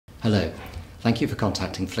Hello, thank you for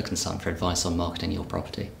contacting Flick & Son for advice on marketing your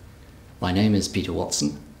property. My name is Peter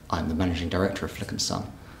Watson, I'm the Managing Director of Flick &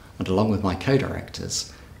 Son, and along with my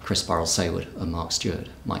co-directors, Chris Burrell-Saywood and Mark Stewart,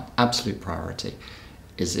 my absolute priority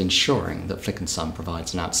is ensuring that Flick & Son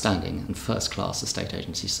provides an outstanding and first-class estate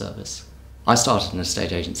agency service. I started an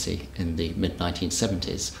estate agency in the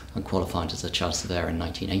mid-1970s and qualified as a chartered surveyor in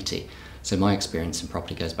 1980, so my experience in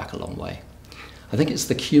property goes back a long way. I think it's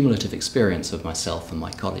the cumulative experience of myself and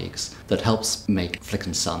my colleagues that helps make Flick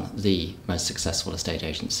 & Son the most successful estate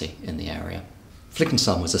agency in the area. Flick &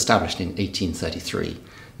 Son was established in 1833,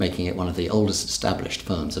 making it one of the oldest established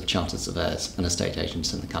firms of chartered surveyors and estate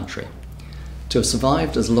agents in the country. To have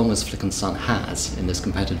survived as long as Flick & Son has in this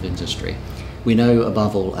competitive industry, we know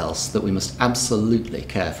above all else that we must absolutely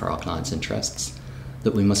care for our clients' interests,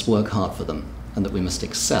 that we must work hard for them, and that we must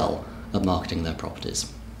excel at marketing their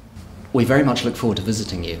properties. We very much look forward to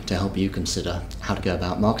visiting you to help you consider how to go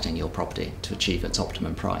about marketing your property to achieve its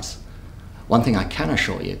optimum price. One thing I can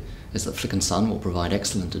assure you is that Flick & Son will provide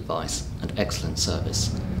excellent advice and excellent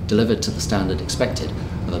service, delivered to the standard expected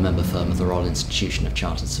of a member firm of the Royal Institution of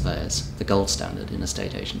Chartered Surveyors, the gold standard in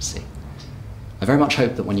estate agency. I very much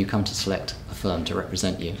hope that when you come to select a firm to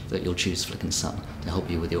represent you, that you'll choose Flick & Son to help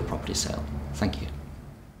you with your property sale. Thank you.